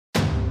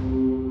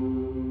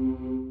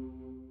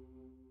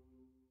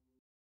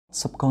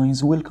What's up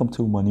guys, welcome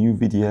to my new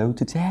video.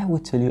 Today I will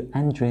tell you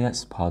Andrea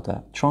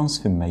Espada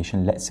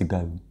transformation. Let's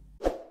go.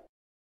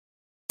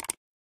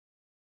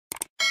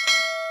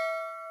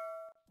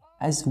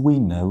 As we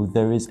know,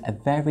 there is a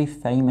very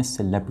famous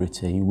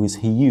celebrity with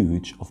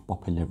huge of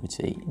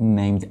popularity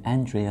named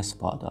Andrea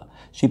Espada.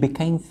 She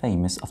became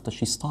famous after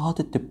she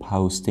started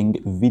posting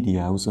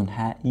videos on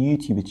her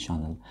YouTube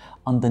channel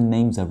under the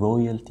name The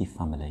Royalty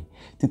Family.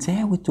 Today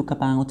I will talk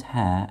about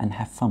her and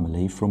her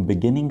family from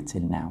beginning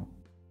till now.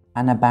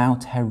 And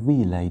about her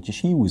real age.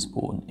 She was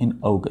born in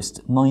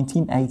August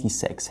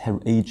 1986, her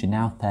age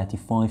now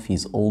 35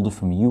 years old,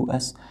 from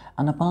US.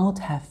 And about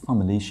her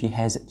family, she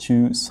has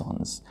two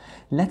sons.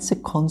 Let's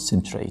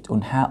concentrate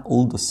on her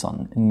older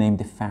son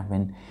named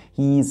Farron.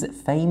 He is a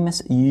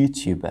famous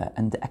YouTuber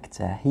and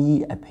actor.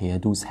 He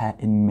appeared with her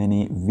in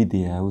many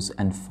videos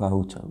and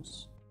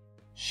photos.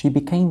 She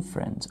became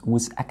friends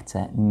with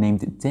actor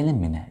named Dylan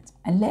Minnette.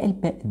 A little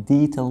bit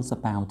details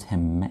about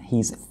him.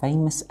 He's a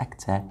famous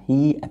actor.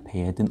 He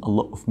appeared in a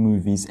lot of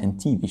movies and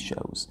TV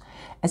shows.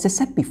 As I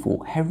said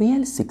before, her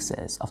real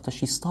success after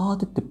she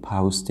started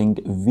posting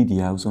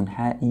videos on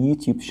her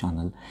YouTube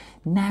channel.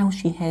 Now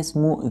she has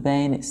more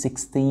than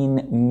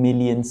 16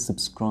 million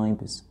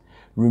subscribers.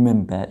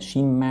 Remember,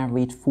 she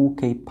married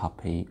 4K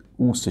Puppy.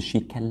 Also, she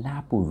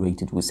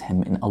collaborated with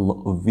him in a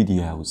lot of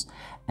videos.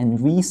 And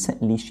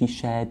recently, she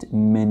shared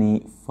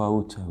many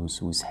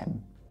photos with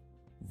him.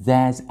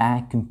 There's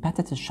a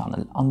competitor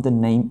channel under the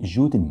name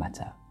Jordan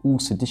Meta.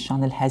 Also, this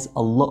channel has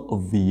a lot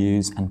of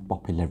views and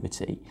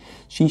popularity.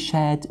 She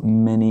shared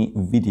many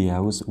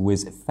videos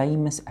with a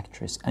famous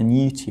actress and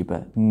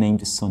YouTuber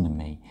named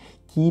Sonami.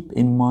 Keep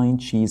in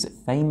mind she's a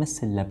famous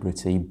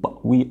celebrity,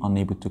 but we are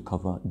unable to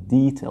cover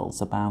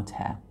details about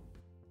her.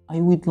 I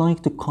would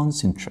like to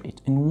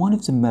concentrate on one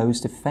of the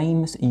most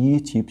famous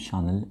YouTube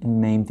channel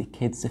named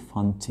Kids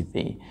Fun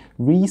TV.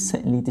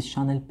 Recently, the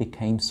channel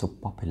became so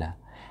popular.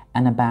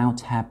 And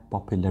about her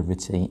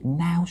popularity,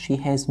 now she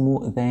has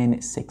more than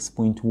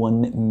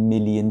 6.1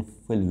 million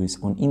followers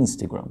on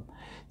Instagram.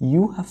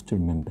 You have to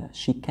remember,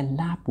 she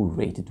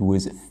collaborated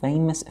with a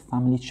famous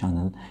family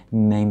channel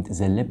named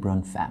The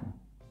LeBron Fam.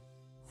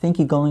 Thank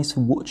you guys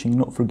for watching.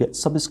 Don't forget to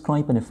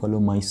subscribe and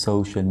follow my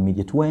social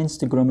media to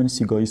Instagram, and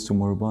see you guys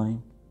tomorrow.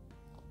 Bye.